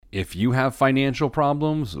If you have financial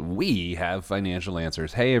problems, we have financial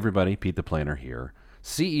answers. Hey, everybody, Pete the Planner here,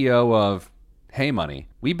 CEO of Hey Money.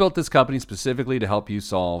 We built this company specifically to help you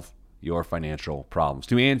solve your financial problems,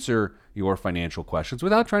 to answer your financial questions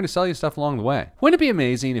without trying to sell you stuff along the way. Wouldn't it be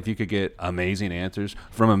amazing if you could get amazing answers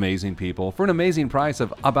from amazing people for an amazing price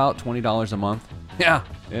of about $20 a month? Yeah,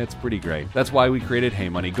 it's pretty great. That's why we created Hey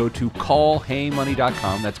Money. Go to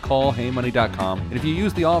callheymoney.com. That's callheymoney.com. And if you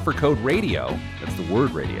use the offer code RADIO, that's the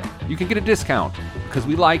word radio, you can get a discount because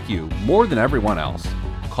we like you more than everyone else.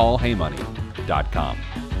 Callheymoney.com.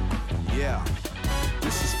 Yeah,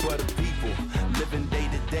 this is for the people living day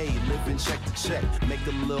to day, living check to check, make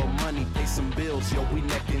a little money, pay some bills, yo, we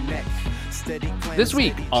neck and neck. Steady plan, this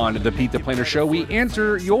week on the Pete the Planner Show, we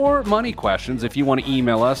answer your money questions. If you want to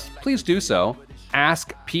email us, please do so.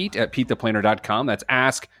 Ask Pete at PeteThePlanner.com. That's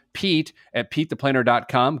Ask Pete at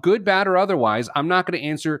PeteThePlanner.com. Good, bad, or otherwise, I'm not going to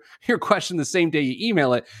answer your question the same day you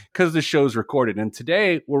email it because the show's recorded. And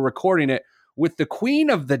today we're recording it with the Queen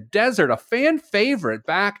of the Desert, a fan favorite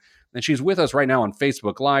back. And she's with us right now on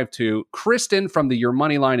Facebook Live too. Kristen from the Your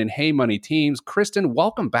Money Line and Hey Money teams. Kristen,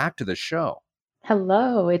 welcome back to the show.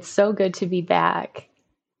 Hello. It's so good to be back.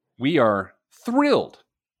 We are thrilled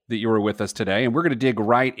that you were with us today, and we're going to dig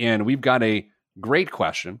right in. We've got a great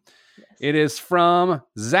question. Yes. It is from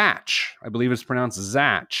Zach. I believe it's pronounced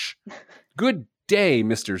Zach. Good day,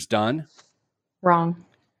 Mr. Dunn. Wrong.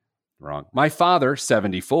 My father,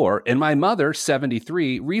 74, and my mother,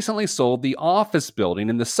 73, recently sold the office building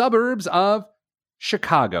in the suburbs of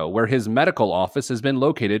Chicago, where his medical office has been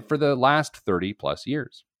located for the last 30 plus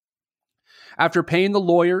years. After paying the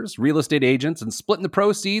lawyers, real estate agents, and splitting the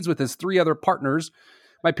proceeds with his three other partners,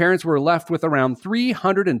 my parents were left with around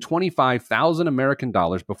 $325,000 American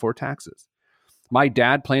dollars before taxes. My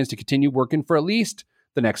dad plans to continue working for at least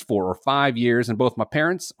the next 4 or 5 years, and both my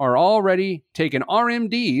parents are already taking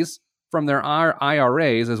RMDs from their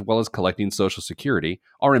IRAs as well as collecting Social Security.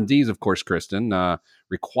 RMDs, of course, Kristen,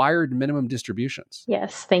 required minimum distributions.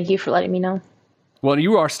 Yes, thank you for letting me know. Well,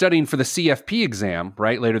 you are studying for the CFP exam,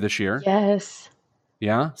 right, later this year? Yes.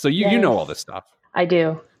 Yeah? So you know all this stuff. I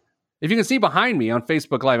do. If you can see behind me on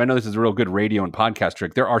Facebook Live, I know this is a real good radio and podcast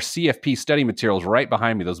trick. There are CFP study materials right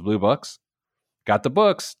behind me, those blue books. Got the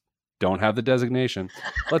books. Don't have the designation.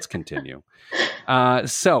 Let's continue.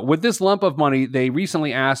 So with this lump of money, they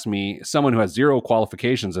recently asked me, someone who has zero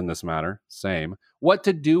qualifications in this matter, same, what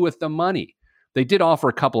to do with the money. They did offer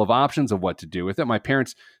a couple of options of what to do with it. My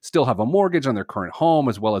parents still have a mortgage on their current home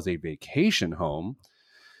as well as a vacation home.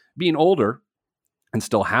 Being older and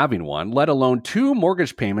still having one, let alone 2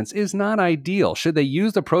 mortgage payments, is not ideal. Should they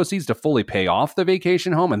use the proceeds to fully pay off the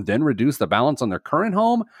vacation home and then reduce the balance on their current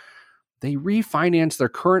home? They refinanced their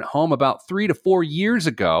current home about 3 to 4 years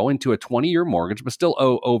ago into a 20-year mortgage, but still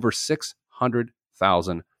owe over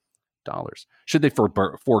 $600,000. Should they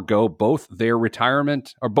forego both their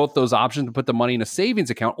retirement or both those options to put the money in a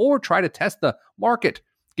savings account or try to test the market,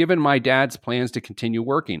 given my dad's plans to continue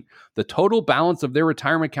working? The total balance of their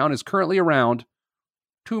retirement account is currently around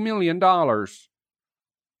 $2 million.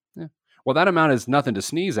 Yeah. Well, that amount is nothing to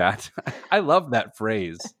sneeze at. I love that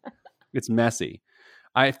phrase. It's messy.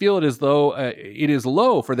 I feel it as though it is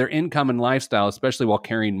low for their income and lifestyle, especially while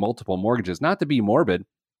carrying multiple mortgages. Not to be morbid,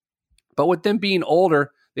 but with them being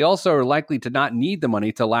older, they also are likely to not need the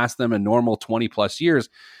money to last them a normal 20 plus years,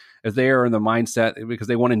 as they are in the mindset because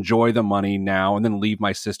they want to enjoy the money now and then leave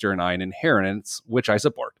my sister and I an inheritance, which I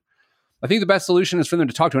support. I think the best solution is for them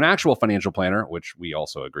to talk to an actual financial planner, which we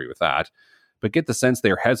also agree with that, but get the sense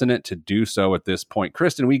they're hesitant to do so at this point.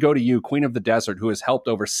 Kristen, we go to you, Queen of the Desert, who has helped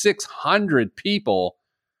over 600 people,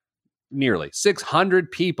 nearly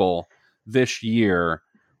 600 people this year.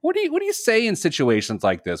 What do you say in situations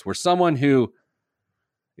like this where someone who,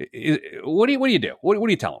 what do you do? What do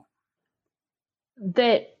you tell them?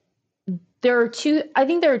 That I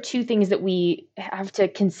think there are two things that we have to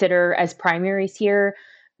consider as primaries here.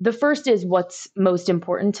 The first is what's most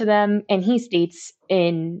important to them. And he states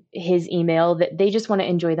in his email that they just want to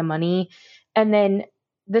enjoy the money. And then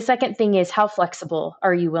the second thing is, how flexible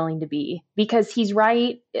are you willing to be? Because he's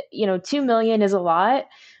right. 2 million is a lot,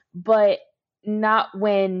 but not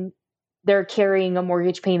when they're carrying a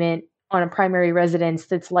mortgage payment on a primary residence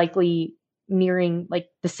that's likely nearing like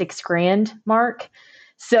the $6,000 mark.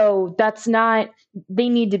 So they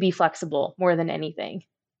need to be flexible more than anything.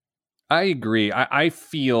 I agree. I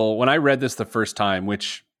feel when I read this the first time,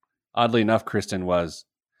 which oddly enough, Kristen, was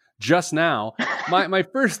just now, my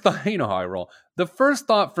first thought, you know how I roll. The first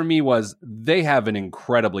thought for me was they have an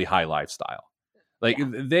incredibly high lifestyle. Like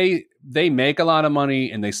they make a lot of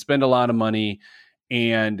money and they spend a lot of money,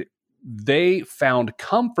 and they found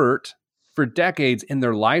comfort for decades in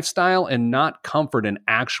their lifestyle and not comfort and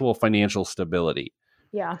actual financial stability.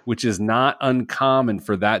 Yeah. Which is not uncommon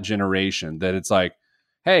for that generation, that it's like,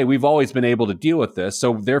 hey, we've always been able to deal with this,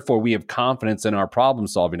 so therefore we have confidence in our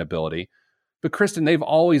problem-solving ability. But Kristen, they've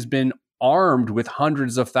always been armed with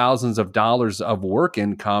hundreds of thousands of dollars of work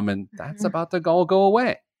income, and that's about to all go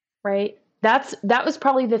away. Right. That was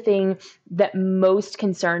probably the thing that most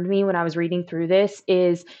concerned me when I was reading through this,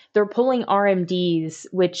 is they're pulling RMDs,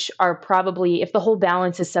 which are probably, if the whole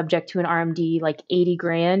balance is subject to an RMD, like 80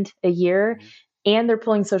 grand a year, and they're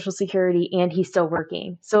pulling Social Security and he's still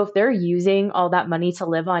working. So if they're using all that money to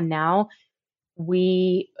live on now,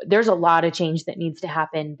 there's a lot of change that needs to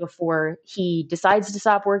happen before he decides to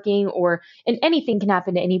stop working, and anything can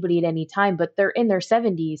happen to anybody at any time, but they're in their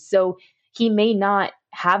 70s. So he may not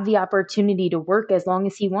have the opportunity to work as long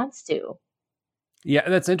as he wants to. Yeah,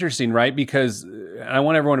 that's interesting, right? Because I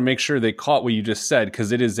want everyone to make sure they caught what you just said,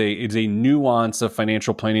 because it's a nuance of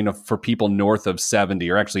financial planning for people north of 70,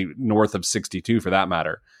 or actually north of 62 for that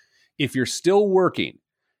matter. If you're still working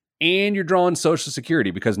and you're drawing Social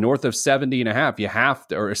Security, because north of 70 and a half, you have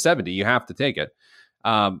to, or 70, you have to take it.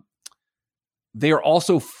 They are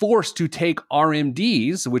also forced to take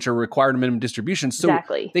RMDs, which are required minimum distribution. So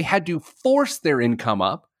Exactly. they had to force their income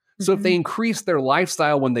up. So if they increased their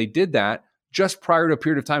lifestyle when they did that, just prior to a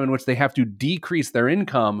period of time in which they have to decrease their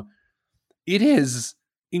income, it is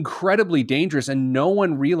incredibly dangerous. And no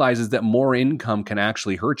one realizes that more income can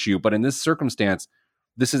actually hurt you. But in this circumstance,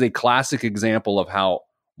 this is a classic example of how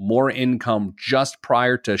more income just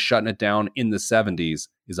prior to shutting it down in the 70s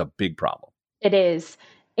is a big problem. It is.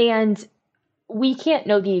 And we can't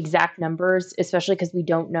know the exact numbers, especially because we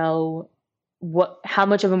don't know how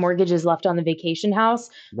much of a mortgage is left on the vacation house.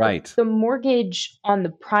 Right. But the mortgage on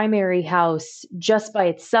the primary house just by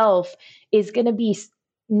itself is going to be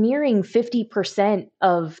nearing 50%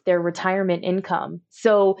 of their retirement income.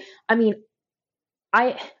 So, I mean,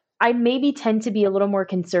 I maybe tend to be a little more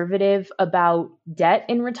conservative about debt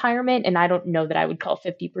in retirement. And I don't know that I would call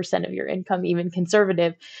 50% of your income even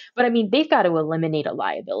conservative. But I mean, they've got to eliminate a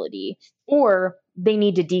liability, or they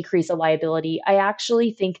need to decrease a liability. I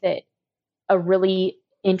actually think that a really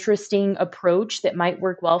interesting approach that might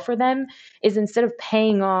work well for them is, instead of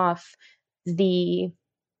paying off the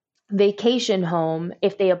vacation home,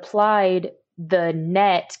 if they applied the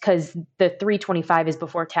net, because the 325 is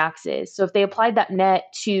before taxes. So if they applied that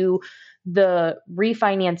net to the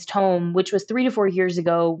refinanced home, which was 3 to 4 years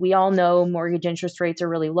ago, we all know mortgage interest rates are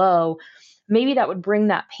really low. Maybe that would bring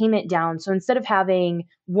that payment down. So instead of having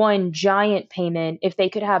one giant payment, if they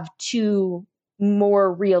could have two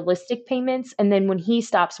more realistic payments, and then when he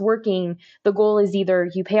stops working, the goal is either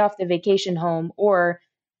you pay off the vacation home, or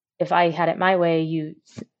if I had it my way, you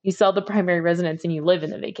sell the primary residence and you live in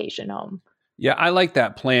the vacation home. Yeah, I like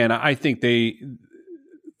that plan. I think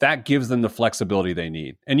that gives them the flexibility they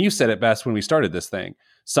need. And you said it best when we started this thing.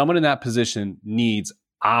 Someone in that position needs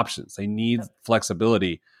options. They need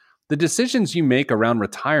flexibility. The decisions you make around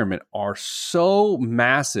retirement are so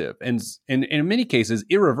massive and in many cases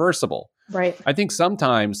irreversible. Right. I think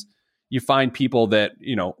sometimes you find people that,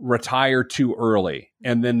 retire too early,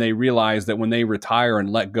 and then they realize that when they retire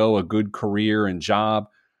and let go a good career and job,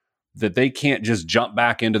 that they can't just jump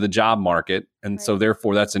back into the job market. And so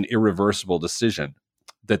therefore that's an irreversible decision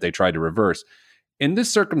that they try to reverse. In this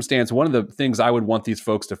circumstance, one of the things I would want these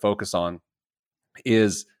folks to focus on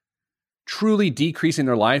is truly decreasing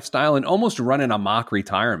their lifestyle and almost running a mock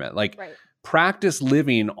retirement. Like, practice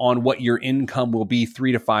living on what your income will be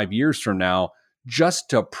 3 to 5 years from now, just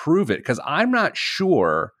to prove it. Because I'm not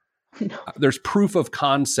sure there's proof of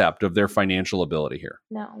concept of their financial ability here.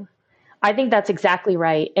 No, I think that's exactly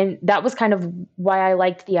right. And that was kind of why I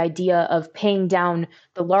liked the idea of paying down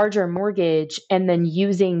the larger mortgage and then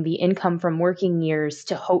using the income from working years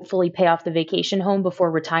to hopefully pay off the vacation home before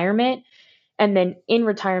retirement. And then in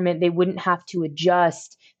retirement, they wouldn't have to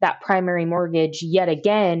adjust that primary mortgage yet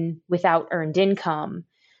again without earned income.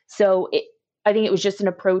 So I think it was just an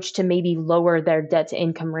approach to maybe lower their debt to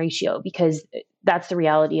income ratio, because that's the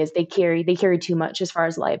reality, is they carry too much as far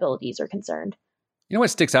as liabilities are concerned. You know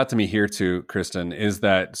what sticks out to me here too, Kristen, is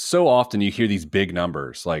that so often you hear these big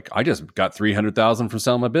numbers, like, I just got $300,000 from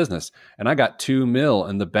selling my business, and I got $2 million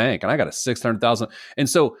in the bank, and I got a $600,000. And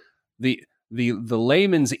so the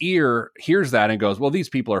layman's ear hears that and goes, well, these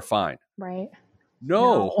people are fine. Right.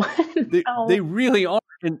 No. They really are.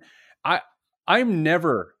 And I'm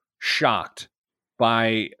never shocked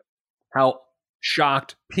by how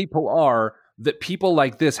shocked people are that people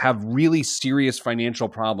like this have really serious financial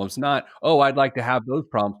problems. Not, oh, I'd like to have those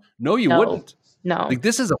problems. No, you wouldn't. No. Like,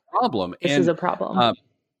 this is a problem. This is a problem.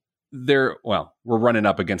 we're running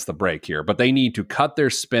up against the break here, but they need to cut their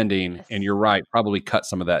spending. Yes. And you're right, probably cut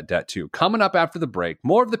some of that debt too. Coming up after the break,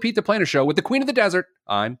 more of the Pete the Planner Show with the Queen of the Desert.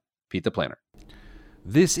 I'm Pete the Planner.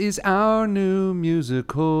 This is our new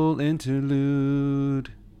musical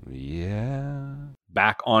interlude. Yeah.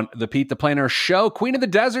 Back on the Pete the Planner Show, Queen of the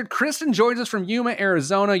Desert. Kristen joins us from Yuma,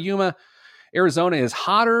 Arizona. Yuma, Arizona is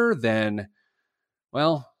hotter than,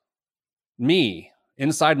 well, me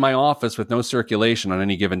inside my office with no circulation on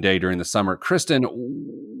any given day during the summer. Kristen,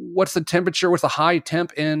 what's the temperature? What's the high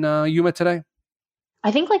temp in Yuma today?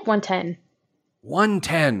 I think like 110.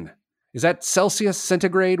 110. Is that Celsius,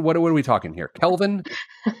 centigrade? What are we talking here? Kelvin?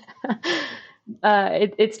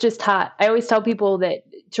 It's just hot. I always tell people that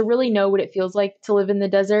to really know what it feels like to live in the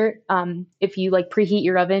desert, if you like preheat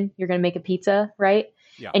your oven, you're going to make a pizza, right?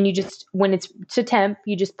 Yeah. And you just, when it's to temp,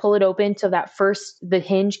 you just pull it open till the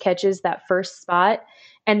hinge catches that first spot,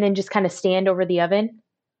 and then just kind of stand over the oven.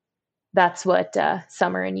 That's what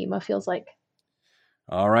summer in Yuma feels like.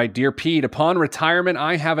 All right, dear Pete, upon retirement,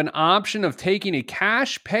 I have an option of taking a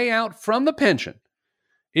cash payout from the pension.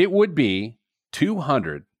 It would be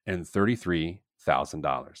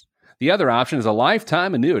 $233,000. The other option is a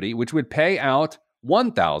lifetime annuity, which would pay out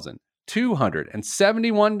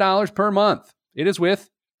 $1,271 per month. It is with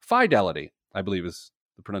Fidelity, I believe is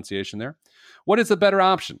the pronunciation there. What is the better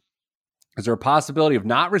option? Is there a possibility of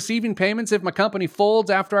not receiving payments if my company folds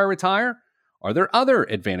after I retire? Are there other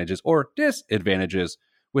advantages or disadvantages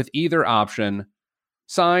with either option?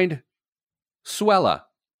 Signed, Swella.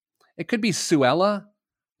 It could be Suella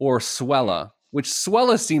or Swella, which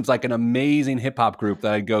Swella seems like an amazing hip-hop group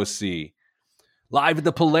that I'd go see. Live at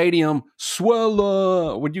the Palladium,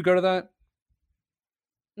 Swella. Would you go to that?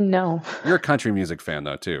 No. You're a country music fan,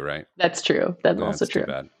 though, too, right? That's true. That's also true.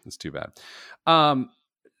 It's too bad.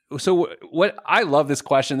 So what I love this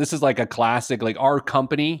question. This is like a classic. Like our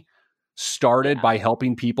company started by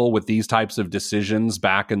helping people with these types of decisions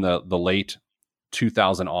back in the late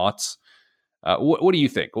 2000 aughts. What do you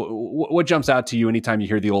think? What jumps out to you anytime you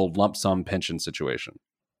hear the old lump sum pension situation?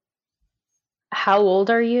 How old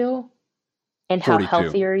are you? And how 42.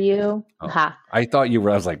 healthy are you? Oh, I thought you were.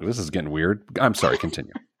 I was like, this is getting weird. I'm sorry.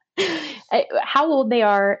 Continue. How old they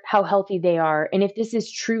are, how healthy they are, and if this is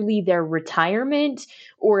truly their retirement,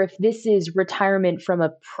 or if this is retirement from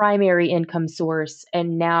a primary income source,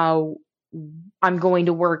 and now I'm going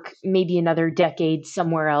to work maybe another decade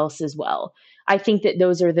somewhere else as well. I think that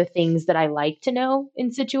those are the things that I like to know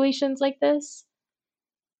in situations like this.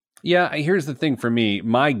 Yeah, here's the thing for me.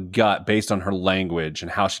 My gut, based on her language and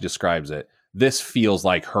how she describes it, this feels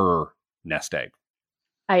like her nest egg.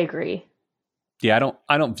 I agree. Yeah,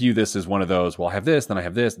 I don't view this as one of those, well, I have this, then I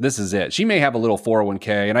have this. This is it. She may have a little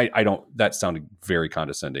 401k, and I don't, that sounded very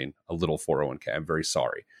condescending, a little 401k. I'm very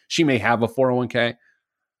sorry. She may have a 401k,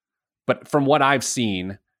 but from what I've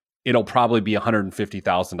seen, it'll probably be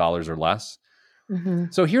 $150,000 or less. Mm-hmm.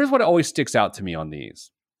 So here's what always sticks out to me on these.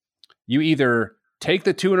 You either take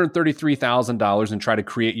the $233,000 and try to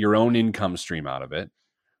create your own income stream out of it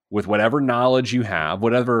with whatever knowledge you have,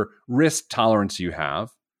 whatever risk tolerance you have,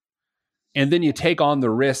 and then you take on the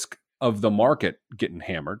risk of the market getting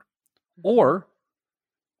hammered, or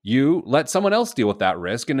you let someone else deal with that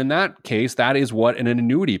risk. And in that case, that is what an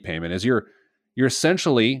annuity payment is. You're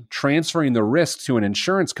essentially transferring the risk to an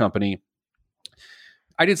insurance company.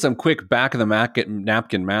 I did some quick back of the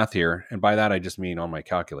napkin math here, and by that I just mean on my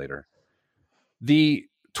calculator. The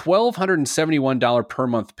 $1,271 per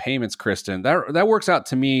month payments, Kristen, that works out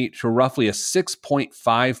to me to roughly a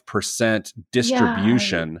 6.5%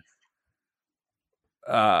 distribution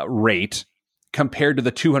rate compared to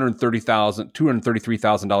the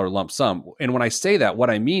 $233,000 lump sum. And when I say that, what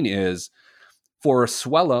I mean is for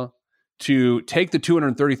Swella to take the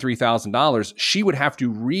 $233,000, she would have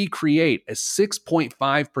to recreate a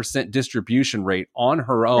 6.5% distribution rate on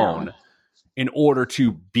her own in order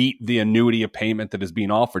to beat the annuity of payment that is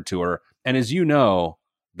being offered to her. And as you know,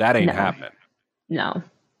 that ain't happening. No,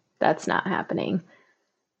 that's not happening.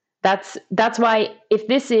 That's why if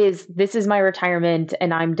this is my retirement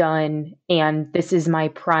and I'm done and this is my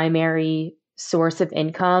primary source of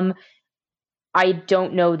income, I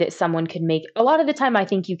don't know that someone could make, a lot of the time I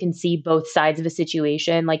think you can see both sides of a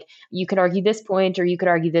situation. Like you could argue this point or you could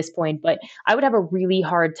argue this point, but I would have a really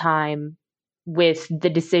hard time with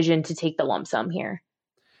the decision to take the lump sum here.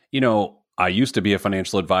 You know, I used to be a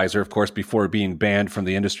financial advisor, of course, before being banned from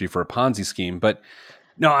the industry for a Ponzi scheme, but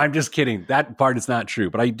no, I'm just kidding. That part is not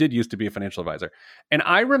true, but I did used to be a financial advisor. And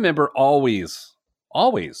I remember always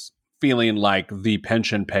feeling like the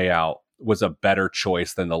pension payout was a better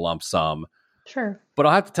choice than the lump sum. Sure. But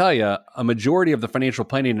I'll have to tell you, a majority of the financial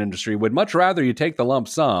planning industry would much rather you take the lump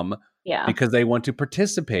sum Yeah. because they want to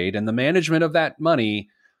participate in the management of that money.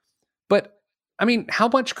 But I mean, how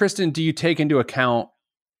much, Kristen, do you take into account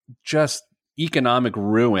just economic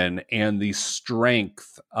ruin and the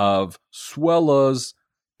strength of Swella's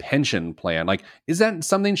pension plan? Like, is that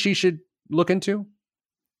something she should look into?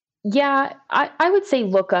 Yeah, I would say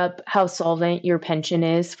look up how solvent your pension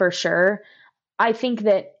is for sure. I think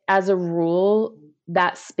that as a rule,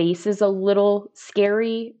 that space is a little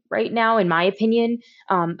scary right now, in my opinion.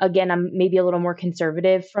 Again, I'm maybe a little more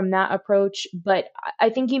conservative from that approach, but I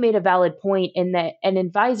think you made a valid point in that an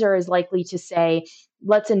advisor is likely to say,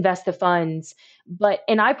 let's invest the funds.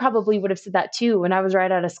 And I probably would have said that too when I was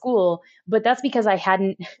right out of school, but that's because I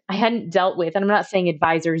hadn't dealt with, and I'm not saying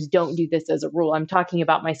advisors don't do this as a rule. I'm talking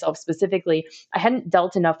about myself specifically. I hadn't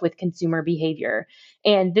dealt enough with consumer behavior.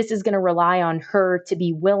 And this is going to rely on her to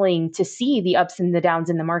be willing to see the ups and the downs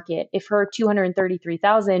in the market. If her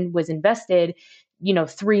 233,000 was invested,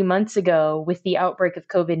 3 months ago with the outbreak of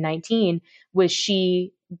COVID-19, was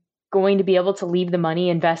she going to be able to leave the money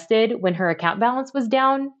invested when her account balance was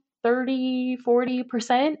down 30,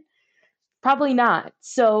 40%? Probably not.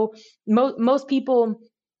 So most people,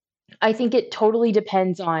 I think it totally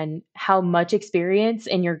depends on how much experience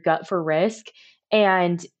and your gut for risk.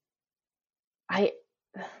 And I,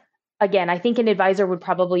 again, I think an advisor would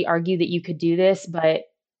probably argue that you could do this, but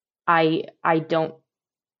I don't.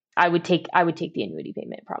 I would take the annuity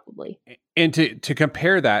payment probably. And to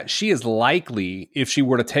compare that, she is likely, if she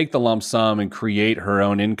were to take the lump sum and create her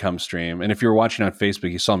own income stream. And if you're watching on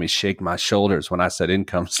Facebook, you saw me shake my shoulders when I said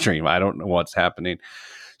income stream. I don't know what's happening.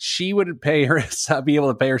 She would be able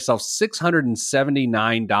to pay herself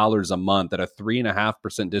 $679 a month at a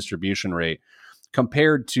 3.5% distribution rate,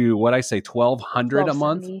 compared to what I say, $1,200 a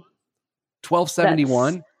month.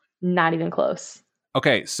 $1,271. Not even close.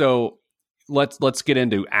 Okay, so let's get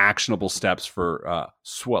into actionable steps for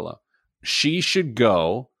Swella. She should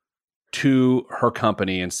go to her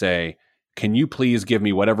company and say, can you please give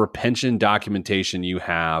me whatever pension documentation you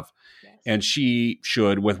have? Yes. And she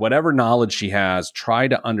should, with whatever knowledge she has, try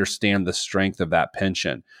to understand the strength of that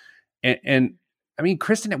pension. And I mean,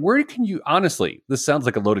 Kristen, where can you, honestly, this sounds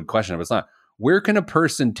like a loaded question, but it's not. Where can a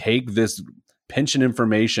person take this pension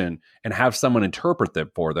information and have someone interpret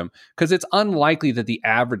that for them? Because it's unlikely that the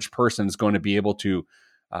average person is going to be able to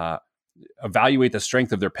evaluate the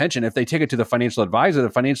strength of their pension. If they take it to the financial advisor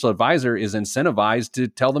is incentivized to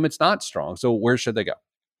tell them it's not strong. So where should they go?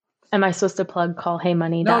 Am I supposed to plug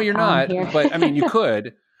callheymoney.com? No, you're not. Here? But I mean, you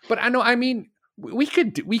could. But I mean, we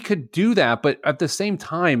could do that. But at the same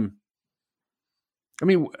time, I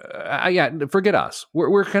mean, forget us.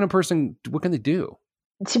 We're kind of person. What can they do?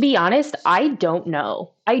 To be honest, I don't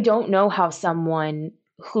know. I don't know how someone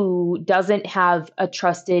who doesn't have a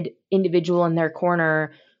trusted individual in their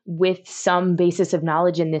corner with some basis of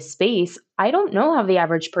knowledge in this space, I don't know how the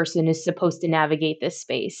average person is supposed to navigate this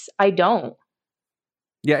space. I don't.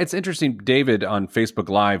 Yeah, it's interesting. David on Facebook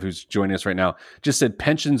Live, who's joining us right now, just said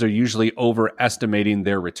pensions are usually overestimating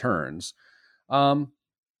their returns.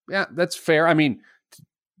 Yeah, that's fair. I mean,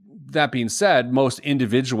 that being said, most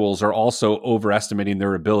individuals are also overestimating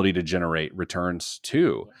their ability to generate returns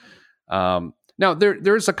too. Now,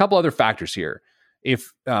 there's a couple other factors here.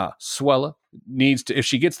 If Swella if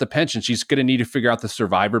she gets the pension, she's going to need to figure out the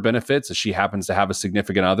survivor benefits if she happens to have a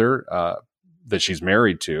significant other that she's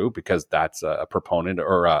married to, because that's a proponent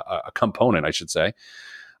or a component, I should say,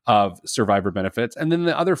 of survivor benefits. And then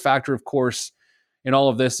the other factor, of course, in all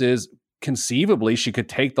of this is conceivably she could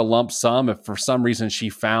take the lump sum if for some reason she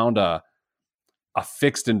found a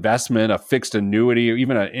fixed investment, a fixed annuity, or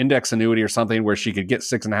even an index annuity or something where she could get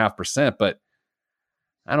 6.5%. But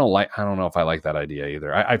I don't know if I like that idea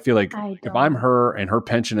either. I feel like if I'm her and her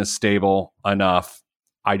pension is stable enough,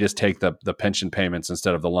 I just take the pension payments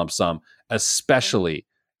instead of the lump sum, especially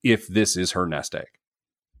if this is her nest egg.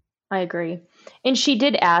 I agree. And she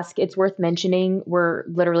did ask, it's worth mentioning, we're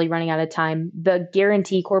literally running out of time. The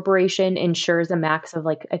Guarantee Corporation insures a max of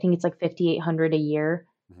I think it's $5,800 a year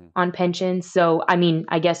on pensions. So, I mean,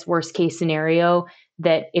 I guess worst case scenario,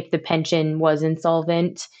 that if the pension was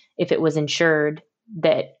insolvent, if it was insured,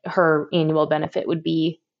 that her annual benefit would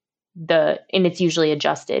be and it's usually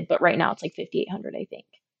adjusted, but right now it's $5,800, I think.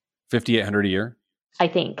 $5,800 a year? I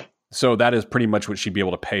think. So that is pretty much what she'd be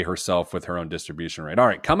able to pay herself with her own distribution rate. All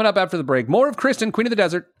right, coming up after the break, more of Kristen, Queen of the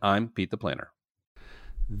Desert. I'm Pete the Planner.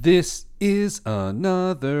 This is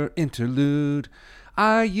another interlude.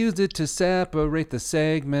 I used it to separate the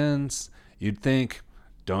segments. You'd think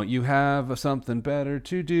Don't you have something better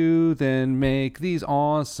to do than make these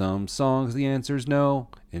awesome songs? The answer's no.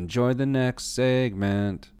 Enjoy the next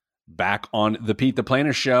segment. Back on the Pete the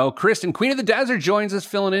Planner Show, Kristen, Queen of the Desert, joins us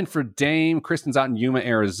filling in for Dame. Kristen's out in Yuma,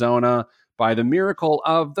 Arizona. By the miracle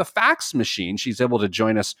of the fax machine, she's able to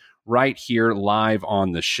join us right here live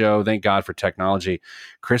on the show. Thank God for technology.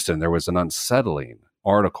 Kristen, there was an unsettling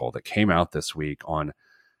article that came out this week on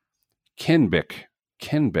Kinbic,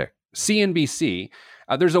 CNBC.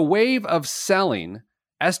 There's a wave of selling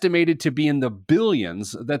estimated to be in the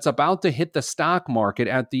billions that's about to hit the stock market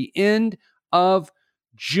at the end of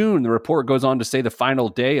June. The report goes on to say the final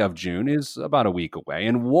day of June is about a week away.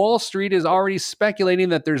 And Wall Street is already speculating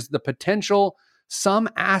that there's the potential some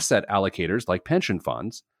asset allocators, like pension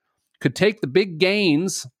funds, could take the big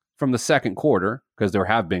gains from the second quarter, because there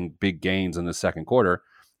have been big gains in the second quarter,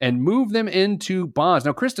 and move them into bonds.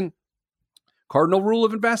 Now, Kristen, cardinal rule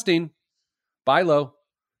of investing, buy low,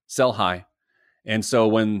 sell high. And so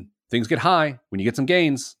when things get high, when you get some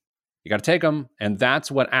gains, you got to take them. And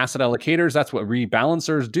that's what asset allocators, that's what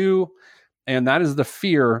rebalancers do. And that is the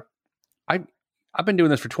fear. I've been doing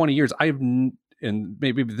this for 20 years. And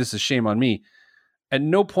maybe this is shame on me. At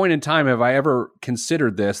no point in time have I ever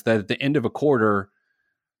considered this, that at the end of a quarter,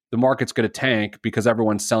 the market's going to tank because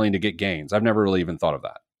everyone's selling to get gains. I've never really even thought of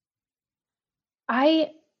that. I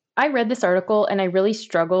read this article and I really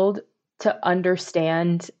struggled to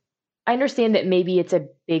understand. I understand that maybe it's a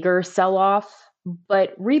bigger sell-off,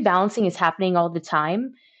 but rebalancing is happening all the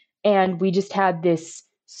time. And we just had this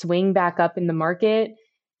swing back up in the market.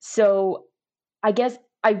 So I guess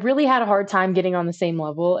I really had a hard time getting on the same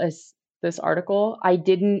level as this article. It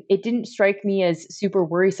didn't strike me as super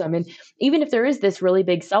worrisome. And even if there is this really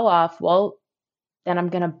big sell-off, well, then I'm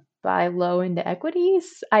going to buy low into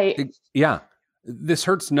equities. Yeah. This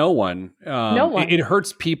hurts no one. No one. It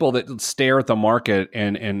hurts people that stare at the market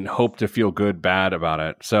and hope to feel good, bad about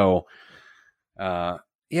it. So,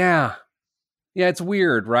 yeah, it's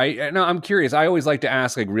weird, right? No, I'm curious. I always like to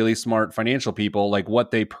ask like really smart financial people, like what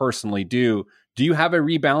they personally do. Do you have a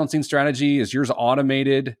rebalancing strategy? Is yours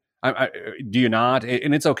automated? Do you not?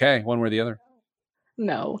 And it's okay, one way or the other.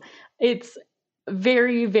 No, it's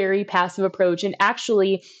very, very passive approach. And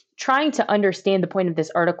actually, trying to understand the point of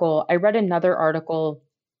this article, I read another article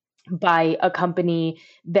by a company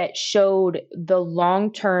that showed the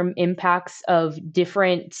long-term impacts of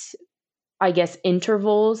different, I guess,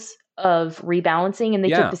 intervals of rebalancing. And they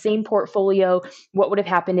took the same portfolio. What would have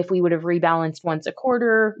happened if we would have rebalanced once a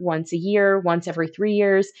quarter, once a year, once every 3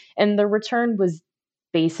 years? And the return was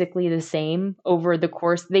basically the same over the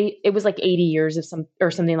course. It was like 80 years of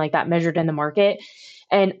something like that measured in the market.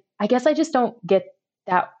 And I guess I just don't get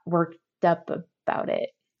that worked up about it.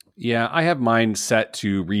 Yeah, I have mine set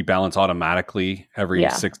to rebalance automatically every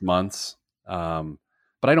 6 months. But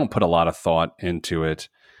I don't put a lot of thought into it.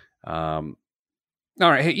 All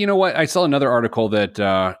right. Hey, you know what? I saw another article that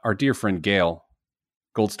our dear friend Gail,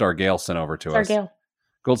 Gold Star Gail, sent over to us.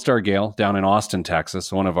 Gold Star Gail down in Austin,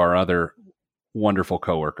 Texas, one of our other wonderful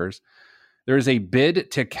coworkers. There is a bid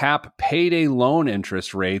to cap payday loan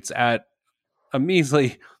interest rates at a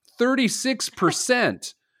measly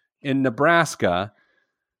 36% in Nebraska.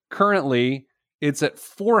 Currently, it's at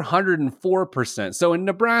 404%. So in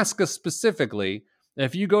Nebraska specifically,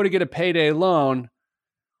 if you go to get a payday loan,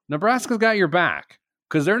 Nebraska's got your back,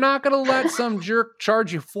 because they're not going to let some jerk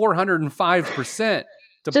charge you 405%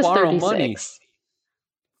 to just borrow 36. money.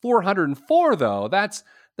 404 though, that's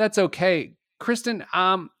okay. Kristen,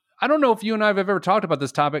 I don't know if you and I have ever talked about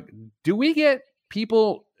this topic. Do we get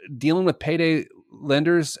people dealing with payday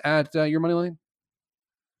lenders at your money lane?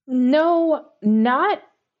 No, I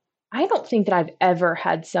don't think that I've ever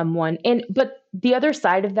had someone. But the other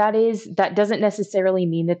side of that is that doesn't necessarily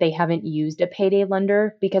mean that they haven't used a payday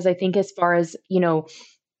lender, because I think as far as,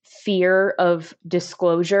 fear of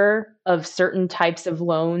disclosure of certain types of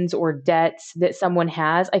loans or debts that someone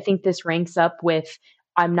has, I think this ranks up with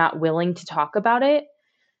I'm not willing to talk about it.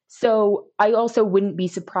 So I also wouldn't be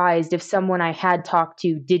surprised if someone I had talked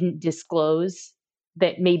to didn't disclose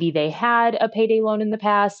that maybe they had a payday loan in the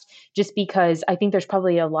past, just because I think there's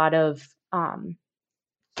probably a lot of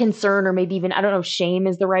concern, or maybe even, I don't know if shame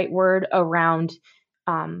is the right word, around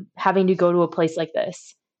having to go to a place like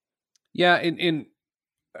this. Yeah.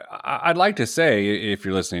 I'd like to say, if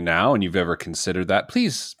you're listening now and you've ever considered that,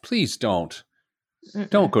 please don't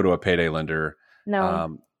go to a payday lender.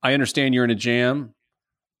 No. I understand you're in a jam.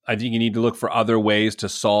 I think you need to look for other ways to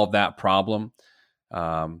solve that problem.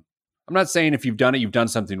 I'm not saying if you've done it, you've done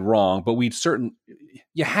something wrong, but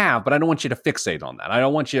you have, but I don't want you to fixate on that. I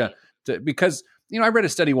don't want you to, because, I read a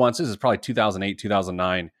study once, this is probably 2008,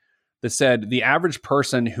 2009, that said the average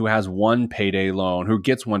person who has one payday loan, who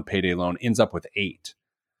gets one payday loan, ends up with 8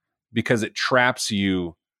 because it traps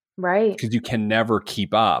you Right. because you can never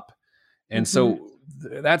keep up. And so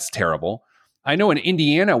that's terrible. I know in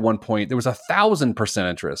Indiana at one point, there was 1,000%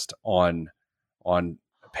 interest on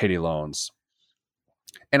payday loans.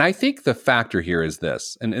 And I think the factor here is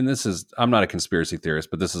this, and this is, I'm not a conspiracy theorist,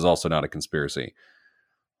 but this is also not a conspiracy.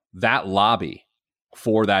 That lobby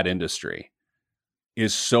for that industry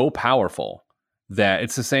is so powerful that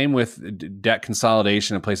it's the same with debt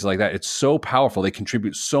consolidation and places like that. It's so powerful. They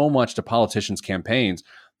contribute so much to politicians' campaigns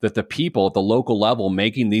that the people at the local level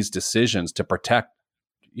making these decisions to protect,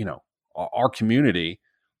 our community,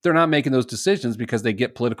 they're not making those decisions because they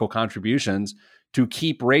get political contributions to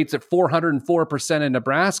keep rates at 404% in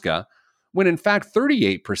Nebraska, when in fact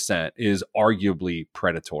 38% is arguably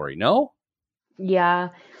predatory. No? Yeah.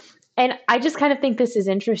 And I just kind of think this is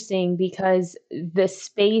interesting because the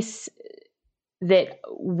space that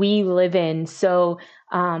we live in, so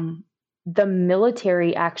the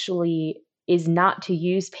military actually is not to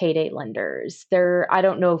use payday lenders. I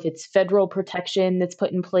don't know if it's federal protection that's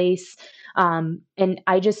put in place. And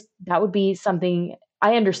that would be something,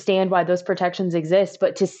 I understand why those protections exist,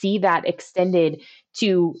 but to see that extended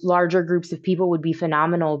to larger groups of people would be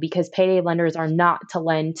phenomenal, because payday lenders are not to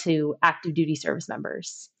lend to active duty service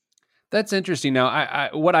members. That's interesting. Now,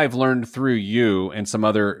 what I've learned through you and some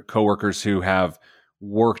other coworkers who have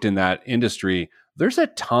worked in that industry, there's a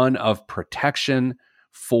ton of protection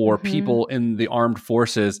for people in the armed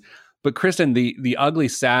forces. But Kristen, the ugly,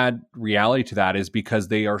 sad reality to that is because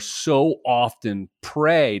they are so often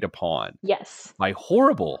preyed upon by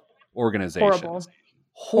horrible organizations.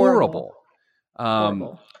 Horrible.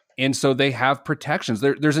 And so they have protections.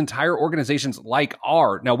 There's entire organizations like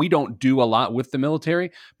ours. Now, we don't do a lot with the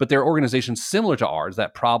military, but there are organizations similar to ours,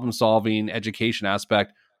 that problem-solving education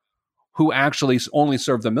aspect, who actually only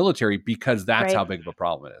serve the military because that's how big of a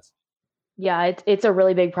problem it is. Yeah, it's a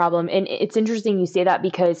really big problem. And it's interesting you say that,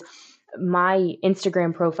 because my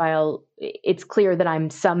Instagram profile, it's clear that I'm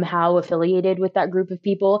somehow affiliated with that group of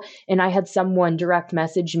people. And I had someone direct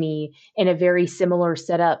message me in a very similar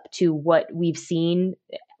setup to what we've seen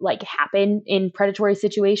happen in predatory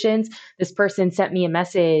situations. This person sent me a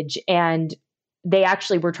message, and they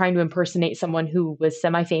actually were trying to impersonate someone who was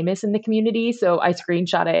semi-famous in the community. So I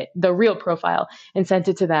screenshot it, the real profile, and sent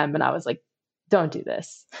it to them. And I was like, don't do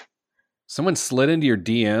this. Someone slid into your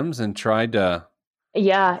DMs and tried to...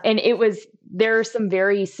 Yeah. And there are some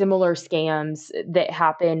very similar scams that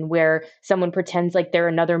happen where someone pretends like they're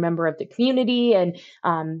another member of the community. And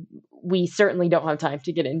we certainly don't have time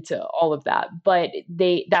to get into all of that, but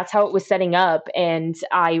that's how it was setting up. And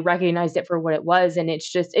I recognized it for what it was. And it's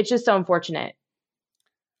just so unfortunate.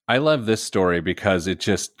 I love this story because it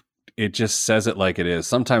just says it like it is.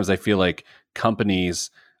 Sometimes I feel like companies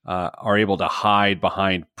are able to hide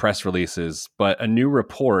behind press releases, but a new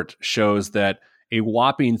report shows that a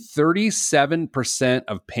whopping 37%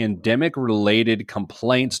 of pandemic-related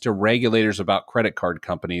complaints to regulators about credit card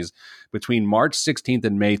companies between March 16th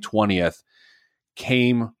and May 20th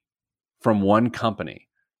came from one company,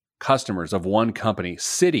 customers of one company,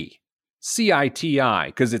 Citi, C-I-T-I,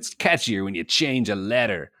 because it's catchier when you change a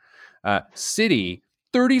letter. Citi,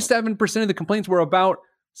 37% of the complaints were about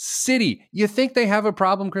Citi. You think they have a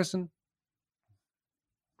problem, Kristen?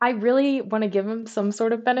 I really want to give them some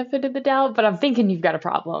sort of benefit of the doubt, but I'm thinking you've got a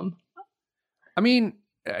problem. I mean,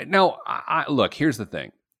 now, look, here's the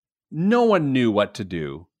thing. No one knew what to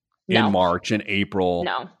do in March and April.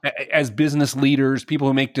 No. As business leaders, people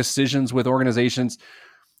who make decisions with organizations,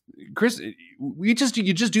 Chris, you just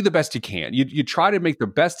do the best you can. You try to make the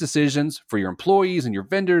best decisions for your employees and your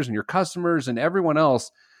vendors and your customers and everyone else.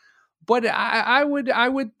 But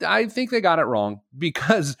I think they got it wrong,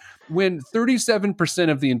 because when 37%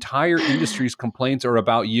 of the entire industry's complaints are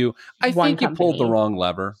about you, I think you pulled the wrong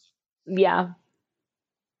lever. Yeah.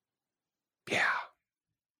 Yeah.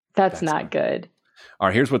 That's not good. All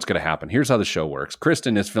right, here's what's going to happen. Here's how the show works.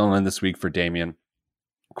 Kristen is filling in this week for Damien,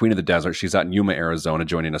 Queen of the Desert. She's out in Yuma, Arizona,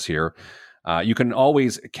 joining us here. You can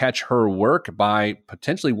always catch her work by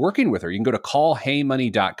potentially working with her. You can go to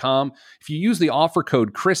callheymoney.com. If you use the offer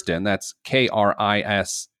code Kristen, that's Kristen,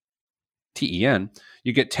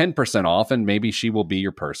 you get 10% off, and maybe she will be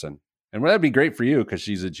your person. And that'd be great for you because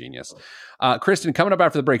she's a genius. Kristen, coming up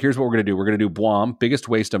after the break, here's what we're going to do. We're going to do BWOM, biggest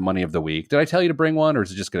waste of money of the week. Did I tell you to bring one, or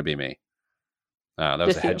is it just going to be me? That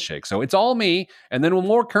was just a head shake. So it's all me. And then with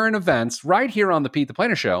more current events right here on the Pete the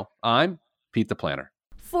Planner Show, I'm Pete the Planner.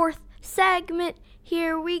 Fourth segment,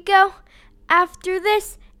 here we go. After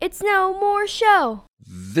this, it's no more show.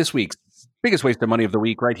 This week's biggest waste of money of the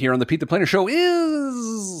week right here on the Pete the Planner Show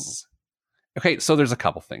is Okay, so there's a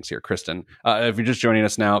couple things here, Kristen. If you're just joining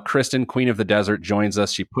us now, Kristen, Queen of the Desert, joins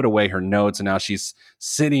us. She put away her notes, and now she's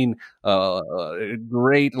sitting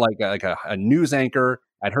great, like a news anchor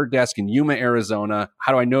at her desk in Yuma, Arizona.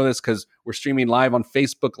 How do I know this? Because we're streaming live on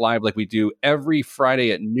Facebook Live like we do every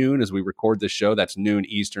Friday at noon as we record this show. That's noon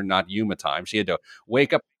Eastern, not Yuma time. She had to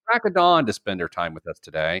wake up crack of dawn to spend her time with us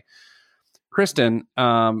today. Kristen,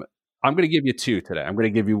 I'm going to give you two today. I'm going to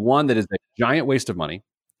give you one that is a giant waste of money.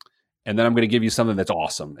 And then I'm going to give you something that's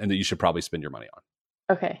awesome and that you should probably spend your money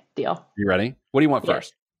on. Okay, deal. You ready? What do you want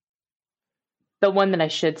first? The one that I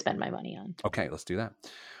should spend my money on. Okay, let's do that.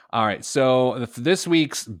 All right, so this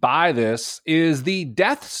week's buy this is the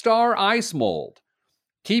Death Star Ice Mold.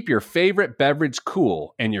 Keep your favorite beverage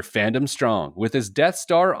cool and your fandom strong with this Death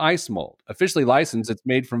Star Ice Mold. Officially licensed, it's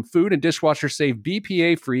made from food and dishwasher safe,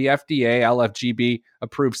 BPA-free, FDA, LFGB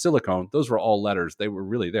approved silicone. Those were all letters. They were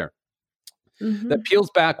really there. That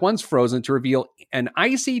peels back once frozen to reveal an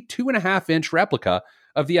icy 2.5-inch replica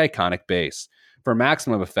of the iconic base. For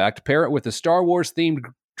maximum effect, pair it with a Star Wars-themed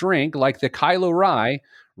drink like the Kylo Rye,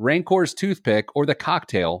 Rancor's Toothpick, or the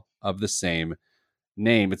cocktail of the same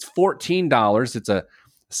name. It's $14. It's a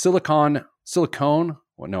silicone,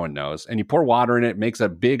 well, no one knows. And you pour water in it, it makes a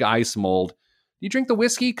big ice mold. Do you drink the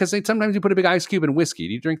whiskey? Because sometimes you put a big ice cube in whiskey.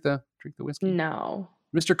 Do you drink the whiskey? No.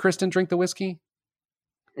 Mr. Kristen, drink the whiskey?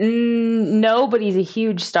 No, but he's a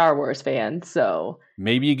huge Star Wars fan, so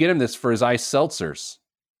maybe you get him this for his ice seltzers.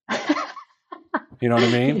 You know what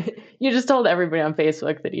I mean? You just told everybody on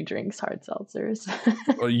Facebook that he drinks hard seltzers.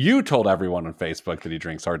 Well, you told everyone on Facebook that he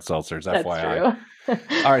drinks hard seltzers. That's FYI. true.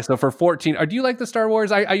 All right, so for 14, do you like the Star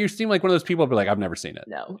Wars? You seem like one of those people who'd be like, I've never seen it.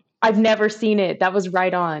 No, I've never seen it. That was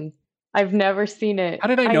right on. I've never seen it. How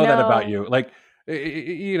did I know that about you? Like,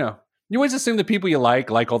 you know, you always assume the people you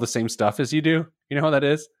like all the same stuff as you do. You know how that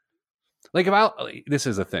is? Like this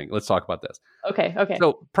is a thing. Let's talk about this. Okay.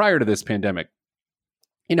 So prior to this pandemic,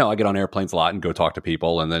 you know, I get on airplanes a lot and go talk to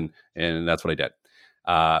people, and that's what I did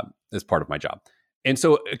as part of my job. And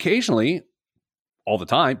so occasionally, all the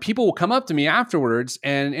time, people will come up to me afterwards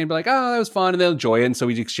and be like, "Oh, that was fun," and they'll enjoy it. And so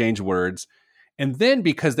we exchange words. And then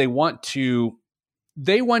because they want to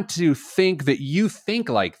think that you think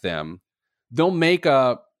like them, they'll make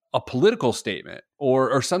a political statement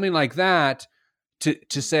or something like that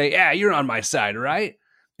to say, yeah, you're on my side, right?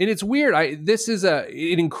 And it's weird.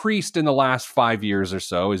 It increased in the last 5 years or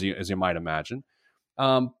so, as you might imagine.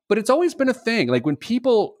 But it's always been a thing. Like when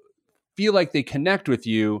people feel like they connect with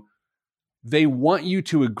you, they want you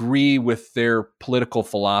to agree with their political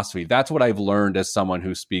philosophy. That's what I've learned as someone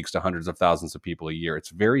who speaks to hundreds of thousands of people a year.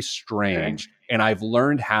 It's very strange. Sure. And I've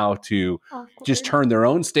learned how to just turn their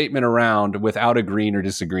own statement around without agreeing or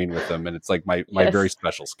disagreeing with them. And it's like my very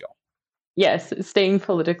special skill. Yes, staying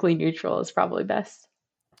politically neutral is probably best.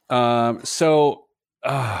 So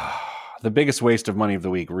the biggest waste of money of the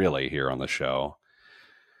week, really, here on the show.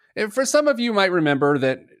 And for some of you might remember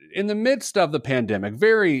that in the midst of the pandemic,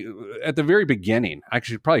 at the very beginning, I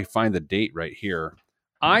should probably find the date right here,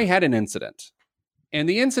 I had an incident. And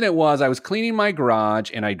the incident was I was cleaning my garage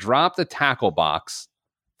and I dropped a tackle box,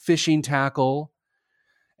 fishing tackle.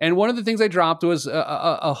 And one of the things I dropped was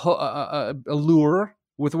a lure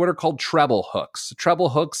with what are called treble hooks. Treble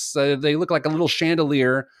hooks, they look like a little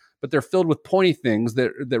chandelier, but they're filled with pointy things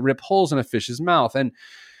that rip holes in a fish's mouth. And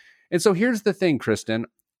so here's the thing, Kristen.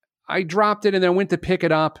 I dropped it and then went to pick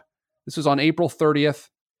it up. This was on April 30th,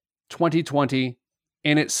 2020,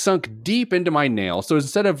 and it sunk deep into my nail. So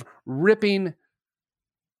instead of ripping,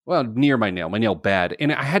 near my nail bed,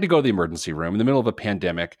 and I had to go to the emergency room in the middle of a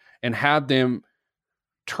pandemic and had them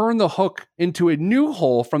turn the hook into a new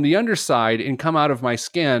hole from the underside and come out of my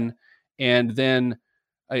skin. And then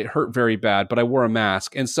it hurt very bad, but I wore a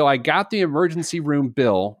mask. And so I got the emergency room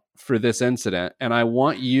bill for this incident, and I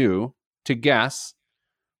want you to guess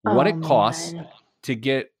what it costs to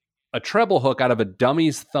get a treble hook out of a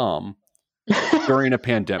dummy's thumb during a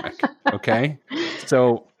pandemic. Okay.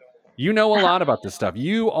 So you know a lot about this stuff.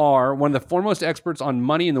 You are one of the foremost experts on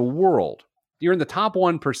money in the world. You're in the top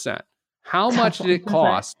 1%. How much did it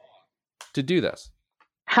cost to do this?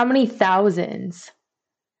 How many thousands?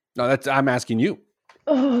 No, I'm asking you.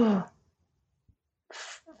 4.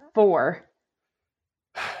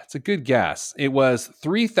 It's a good guess. It was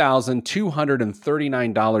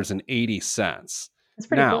 $3,239.80. That's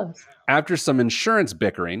pretty close. After some insurance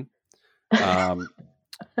bickering, not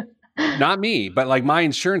me, but like my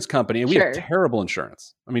insurance company, and we have terrible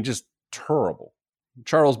insurance. I mean, just terrible.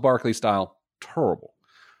 Charles Barkley style, terrible.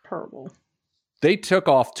 They took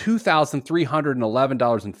off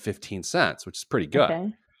 $2,311.15, which is pretty good.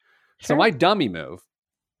 Okay. So my dummy move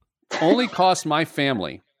only cost my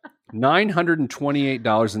family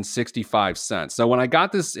 $928.65. So when I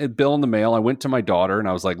got this bill in the mail, I went to my daughter and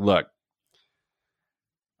I was like, look,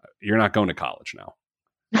 you're not going to college now.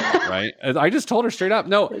 Right? I just told her straight up.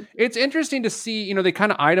 No, it's interesting to see, they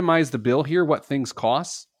kind of itemize the bill here, what things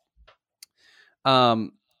cost.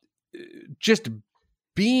 Just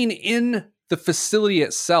being in the facility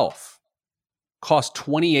itself cost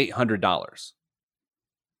 $2,800.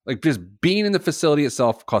 Like just being in the facility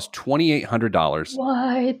itself cost $2,800.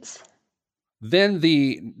 What? Then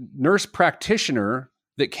the nurse practitioner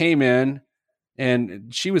that came in,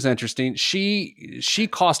 and she was interesting. She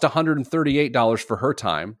cost $138 for her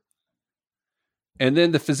time. And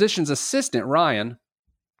then the physician's assistant, Ryan,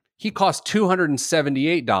 he cost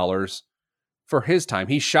 $278 for his time.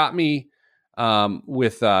 He shot me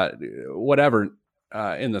with whatever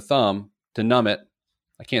in the thumb to numb it.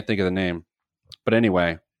 I can't think of the name. But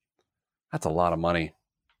anyway, that's a lot of money.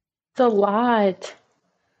 It's a lot.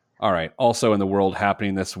 All right. Also in the world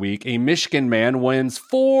happening this week, a Michigan man wins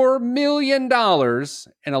 $4 million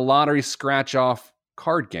in a lottery scratch-off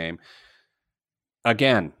card game.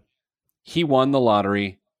 Again, he won the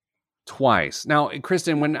lottery twice. Now,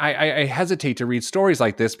 Kristen, when I hesitate to read stories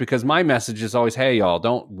like this because my message is always, hey, y'all,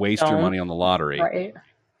 don't waste your money on the lottery. Right.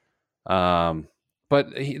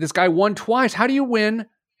 But this guy won twice. How do you win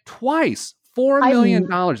twice? $4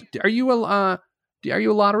 million. Are you a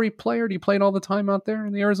lottery player? Do you play it all the time out there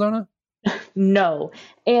in the Arizona? No.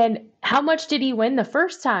 And how much did he win the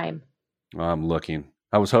first time? I'm looking.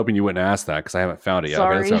 I was hoping you wouldn't ask that because I haven't found it yet.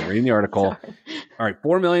 Sorry. Okay, so I'm reading the article. All right,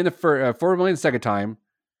 $4 million the second time.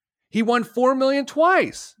 He won $4 million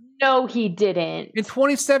twice. No, he didn't. In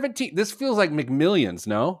 2017. This feels like McMillions,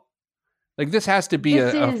 no? Like this has to be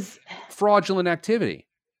a fraudulent activity.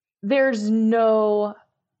 There's no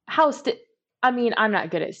house. I'm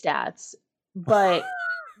not good at stats, but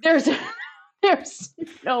there's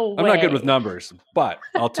no way. I'm not good with numbers, but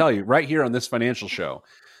I'll tell you right here on this financial show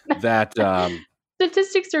that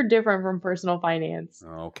statistics are different from personal finance.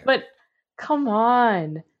 Okay. But come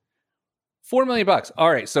on. $4 million.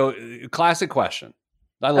 All right. So classic question.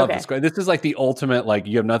 I love this. This is like the ultimate, like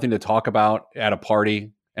you have nothing to talk about at a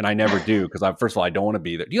party. And I never do because first of all, I don't want to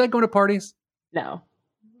be there. Do you like going to parties? No.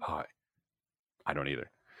 Oh, I don't either.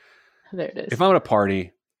 There it is. If I'm at a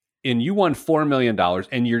party and you won $4 million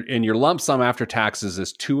and your lump sum after taxes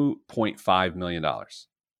is $2.5 million.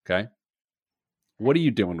 Okay. What are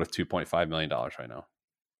you doing with $2.5 million right now?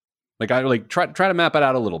 Like try to map it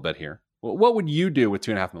out a little bit here. What would you do with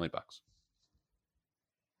 $2.5 million?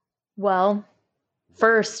 Well,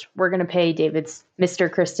 first we're going to pay Mr.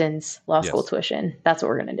 Kristen's law school tuition. That's what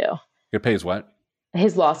we're going to do. You're pay his what?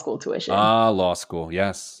 His law school tuition. Law school.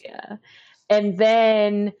 Yes. Yeah. And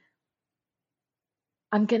then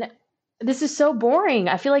this is so boring.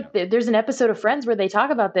 I feel like there's an episode of Friends where they talk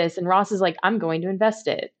about this and Ross is like, I'm going to invest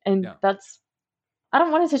it. And I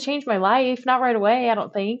don't want it to change my life. Not right away, I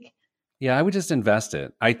don't think. Yeah, I would just invest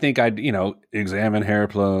it. I think I'd, examine hair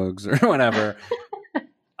plugs or whatever.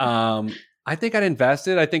 I think I'd invest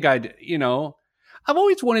it. I think I'd, I've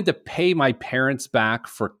always wanted to pay my parents back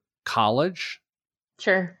for college.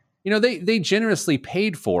 Sure. They generously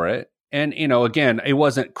paid for it. And, again, it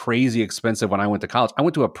wasn't crazy expensive when I went to college. I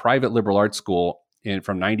went to a private liberal arts school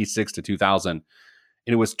from 96 to 2000. And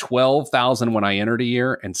it was $12,000 when I entered a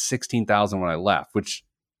year and $16,000 when I left, which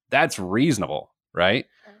that's reasonable. Right.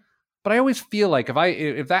 Okay. But I always feel like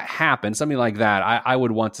if that happened, something like that, I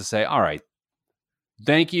would want to say, all right,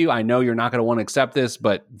 thank you. I know you're not going to want to accept this,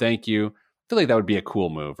 but thank you. I feel like that would be a cool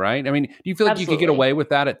move, right? I mean, do you feel like you could get away with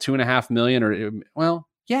that at $2.5 million or, well,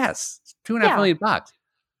 yes, $2.5 million.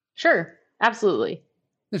 Sure. Absolutely.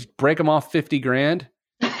 Just break them off $50,000.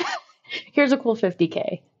 Here's a cool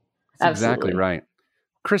 $50,000. That's exactly right.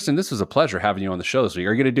 Kristen, this was a pleasure having you on the show. So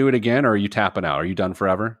you're going to do it again or are you tapping out? Are you done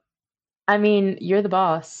forever? I mean, you're the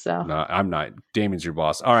boss. So no, I'm not. Damien's your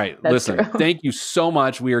boss. All right. Listen, thank you so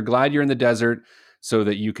much. We are glad you're in the desert so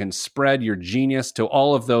that you can spread your genius to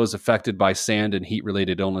all of those affected by sand and heat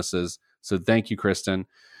related illnesses. So thank you, Kristen.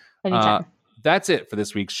 Anytime. That's it for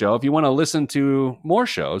this week's show. If you want to listen to more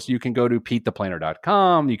shows, you can go to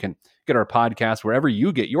PeteThePlanner.com. You can get our podcast wherever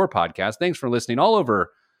you get your podcast. Thanks for listening all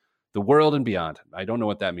over the world and beyond. I don't know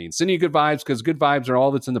what that means. Sending you good vibes because good vibes are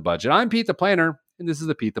all that's in the budget. I'm Pete the Planner, and this is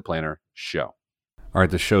the Pete the Planner Show. All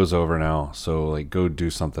right, the show's over now. So go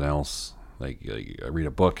do something else. Read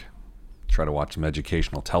a book, try to watch some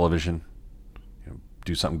educational television,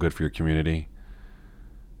 do something good for your community.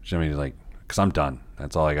 Because I'm done.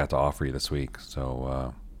 That's all I got to offer you this week.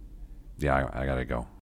 So, I got to go.